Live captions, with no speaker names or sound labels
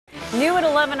New at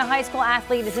 11, a high school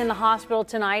athlete is in the hospital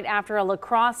tonight after a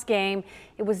lacrosse game.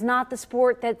 It was not the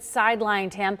sport that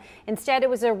sidelined him. Instead, it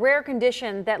was a rare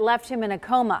condition that left him in a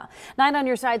coma. 9 on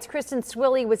your side's Kristen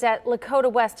Swilley was at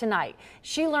Lakota West tonight.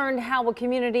 She learned how a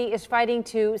community is fighting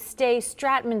to stay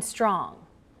Stratman strong.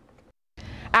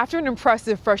 After an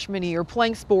impressive freshman year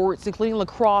playing sports, including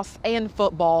lacrosse and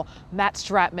football, Matt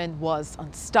Stratman was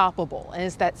unstoppable. And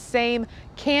it's that same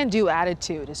can-do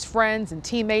attitude his friends and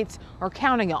teammates are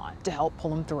counting on to help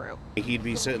pull him through. He'd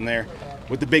be sitting there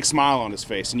with a big smile on his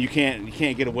face, and you can't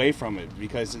get away from it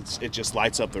because it just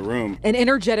lights up the room. An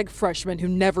energetic freshman who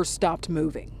never stopped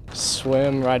moving.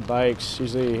 Swim, ride bikes,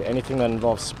 usually anything that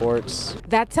involves sports.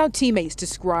 That's how teammates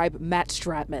describe Matt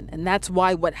Stratman, and that's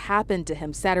why what happened to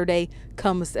him Saturday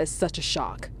comes as such a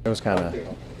shock. It was kind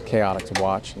of chaotic to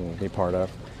watch and be part of.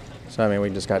 So, I mean, we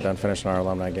just got done finishing our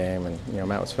alumni game, and,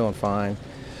 Matt was feeling fine.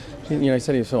 He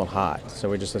said he was feeling hot, so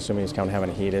we just assumed he was kind of having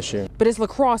a heat issue. But his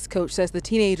lacrosse coach says the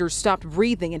teenager stopped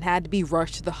breathing and had to be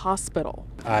rushed to the hospital.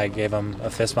 I gave him a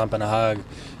fist bump and a hug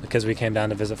because we came down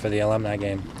to visit for the alumni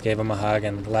game. Gave him a hug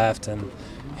and left, and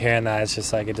hearing that, it's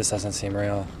just like it just doesn't seem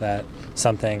real that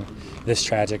something this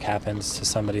tragic happens to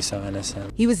somebody so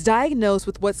innocent. He was diagnosed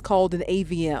with what's called an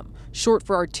AVM, short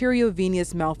for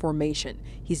arteriovenous malformation.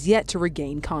 He's yet to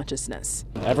regain consciousness.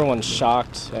 Everyone's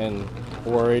shocked and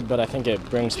worried, but I think it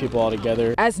brings people all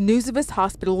together. As news of his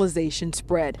hospitalization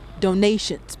spread,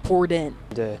 donations poured in.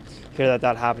 To hear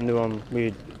that happened to him,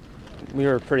 we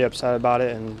were pretty upset about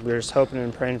it, and we were just hoping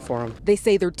and praying for him. They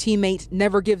say their teammate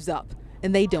never gives up,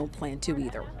 and they don't plan to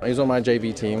either. He's on my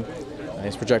JV team.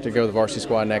 He's projected to go to the varsity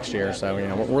squad next year, so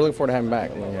we're looking forward to having him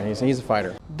back. He's a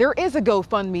fighter. There is a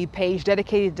GoFundMe page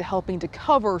dedicated to helping to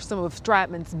cover some of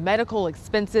Stratman's medical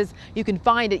expenses. You can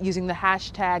find it using the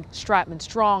hashtag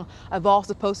StratmanStrong. I've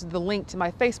also posted the link to my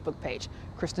Facebook page,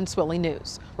 Kristen Swilley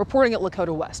News. Reporting at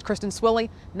Lakota West, Kristen Swilley,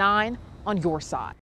 9 on your side.